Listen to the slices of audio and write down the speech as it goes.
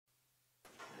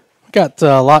Got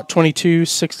lot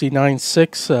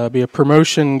 2269-6, be a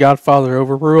promotion, Godfather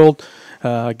overruled.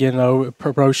 Again, no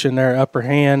promotion there, upper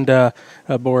hand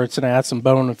board. It's going to add some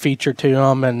bone and feature to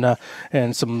him and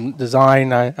some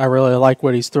design. I really like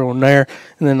what he's throwing there.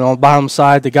 And then on the bottom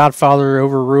side, the Godfather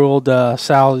overruled.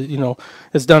 Sal,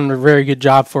 has done a very good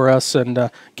job for us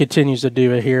and continues to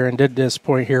do it here and did this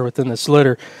point here within this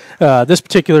litter. This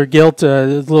particular gilt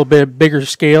is a little bit bigger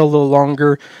scale, a little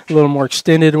longer, a little more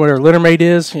extended than what our littermate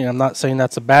is. I'm not saying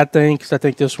that's a bad thing because I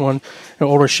think this one, the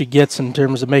older she gets in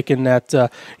terms of making that,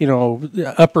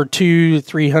 upper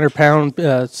 200-300 pound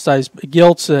size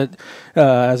gilts that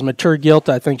as a mature gilt,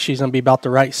 I think she's going to be about the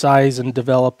right size and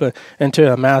develop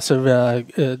into a massive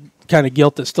kind of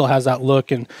gilt that still has that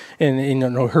look and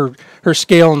her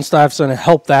scale and stuff's going to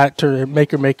help that to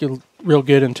make it real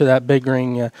good into that big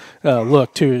ring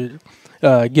look too.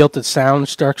 Gilt that's sound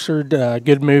structured,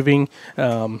 good moving.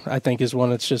 I think is one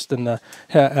that's just in the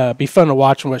be fun to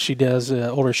watch what she does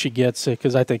older she gets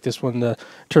because I think this one, the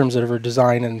terms of her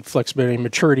design and flexibility and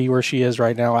maturity where she is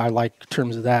right now, I like in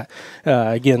terms of that.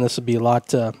 Again, this would be a lot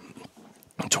 2269-6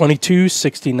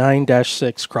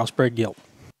 crossbred gilt.